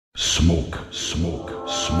Smoke.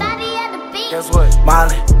 Guess what?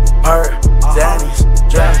 Molly, Perk, Danny's,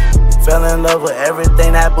 Drake. Fell in love with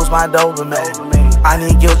everything that boosts my dopamine. I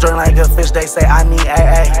need guilt drink like a fish, they say I need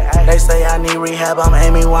AA. They say I need rehab, I'm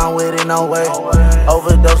aiming one with it, no way.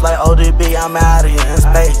 Overdose like ODB, I'm out of here in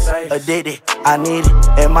space. Addicted, I need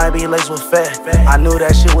it, it might be laced with fat. I knew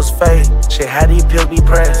that shit was fake, shit had these pills be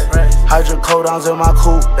pressed. Hydrocodons in my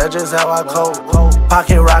coupe, that's just how I cope.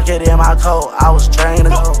 Pocket rocket in my coat, I was trained to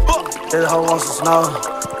go. This hoe wants some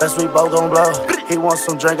snow, guess we both gon' blow. He wants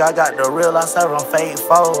some drink, I got the real, I serve him fake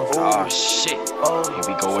foes. Oh shit, here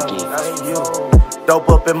we go again. Dope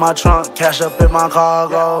up in my trunk, cash up in my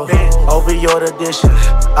cargo. Opioid addiction,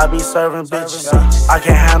 I be serving bitches. I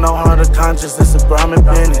can't have no heart of conscience, it's a grimy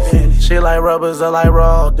business. Shit like rubbers are like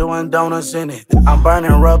raw, doing donuts in it. I'm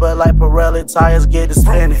burning rubber like Pirelli tires, get it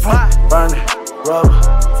spinning. Burning rubber,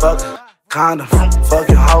 fucking condom,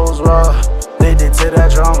 fucking hoes raw. Addicted to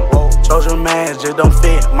that drama. Trojan man just don't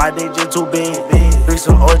fit, my dick just too big.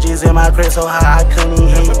 Some orgies in my crib so high I couldn't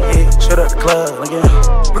even hit. Shoot up the club again.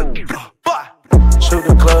 Shoot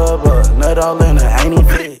the club up, nut all in her, ain't even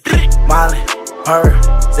fit. Molly, Perk,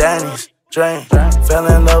 Danny's, Drake. Fell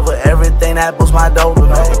in love with everything that boosts my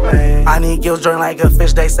dopamine. I need guilt drink like a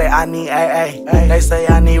fish, they say I need AA. They say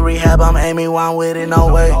I need rehab, I'm aiming one with it,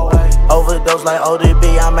 no way. Overdose like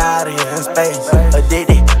ODB, I'm out of here in space.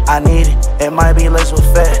 Addicted, I need it, it might be laced with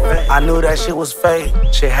fat. I knew that shit was fake,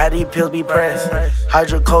 shit had these pills be pressed.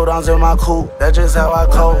 Hydrocodons in my coupe, that's just how I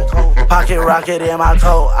cope. Pocket rocket in my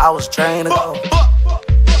coat, I was trained to go.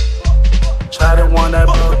 Try to want that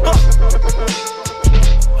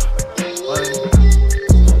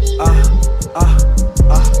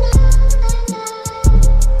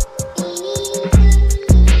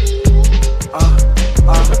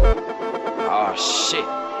Oh shit,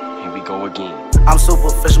 here we go again. I'm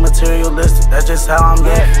superficial, materialistic, that's just how I'm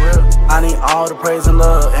getting. I need all the praise and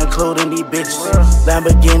love, including these bitches.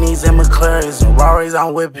 Lamborghinis and McLarens and Rarries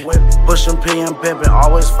I'm whipping. Pushing P and pimping,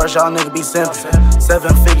 always first, y'all niggas be simping.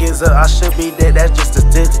 7 figures up, I should be dead, that's just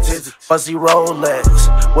statistics. Fussy Rolex,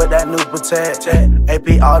 with that new Patek.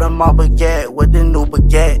 AP Audemars Baguette, with the new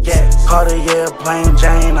baguette. Cartier, plain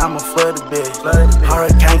Jane, I'ma flood the bitch.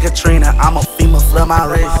 Hurricane Katrina, I'ma FEMA flood my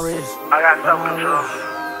wrist. I got self-control.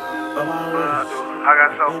 I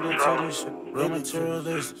got self-control. Real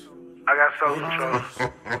materialist. I got self-control.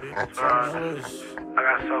 I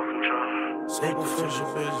got self-control. Superficial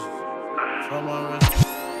bitch. From my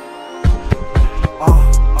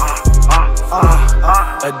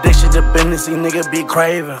addiction dependency, nigga be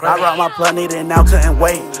craving. I rock my plug, need it now, couldn't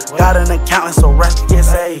wait. Got an accountant, so rats can get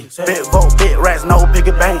saved. Big vote, big rats, no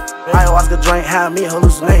piggy bank. Ayahuasca drink, have me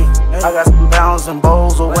hallucinate. I got some pounds and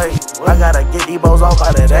bowls away. I gotta get these bowls off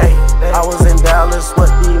by today. I was in Dallas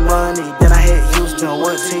with the money, then I hit Houston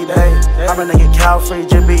with T-Day. I'm a nigga Cal-free,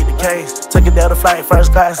 just beat the case. Took a Delta flight,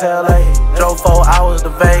 first class LA. Drove 4 hours to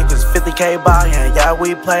Vegas, 50K buy-in, yeah,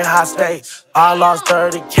 we play high stakes. I lost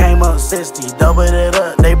 30, came up 60, doubled it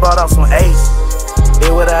up, they brought out some ace.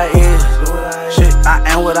 It what I is, shit, I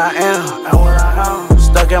am what I am.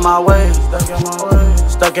 Stuck in my way,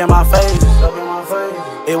 stuck in my face.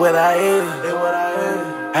 It what I is,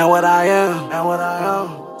 and what I am.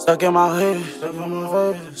 Stuck in my head,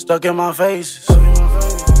 stuck in my face. Stuck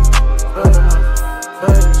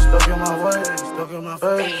in my way, stuck in my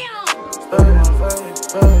face. Stuck in my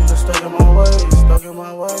face, stuck in my way, stuck in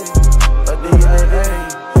my way. A D-A-A,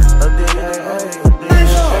 a D-A-A, a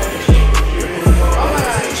D-A-A.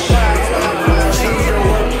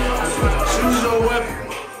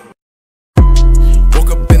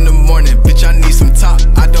 Woke up in the morning, bitch, I need some top.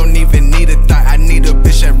 I don't even need a thought, I need a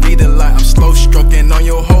bitch that read a lot. I'm slow stroking on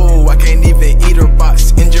your hoe, I can't even eat her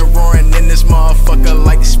box. Engine roaring in this motherfucker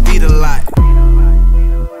like the speed a lot.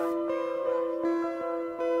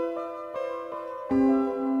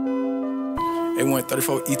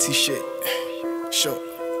 A134 ET shit. Sure.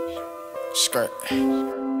 Skirt.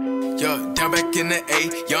 Yo, down back in the A,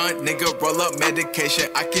 young nigga roll up medication.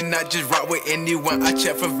 I cannot just rock with anyone, I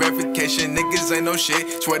check for verification. Niggas ain't no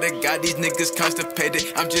shit, swear to God these niggas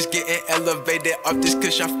constipated. I'm just getting elevated off this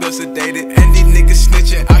kush, I feel sedated. And these niggas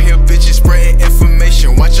snitching, out here bitches spreading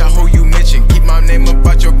information. Watch out who you mention, keep my name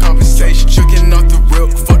about your conversation. Tricking off the real,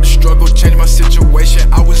 fuck the struggle, change my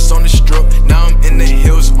situation. I was on the strip, now I'm in the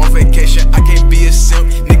hills on vacation. I can't be a simp,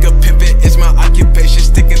 nigga pimpin' is my occupation.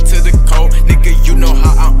 Sticking to the code, nigga you know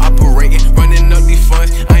how I'm operating. Running up these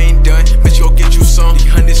funds, I ain't done, bitch go get you some. These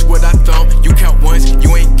hundreds what I thumb, you count once,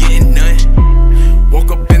 you ain't getting none.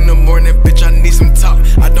 Woke up in the morning, bitch I need some top.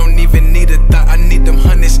 I don't even need a thought, I need them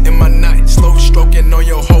hundreds in my night. Slow stroking on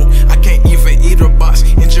your hoe, I can't even eat a box.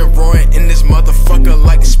 Engine roaring in this motherfucker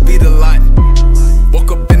like the speed of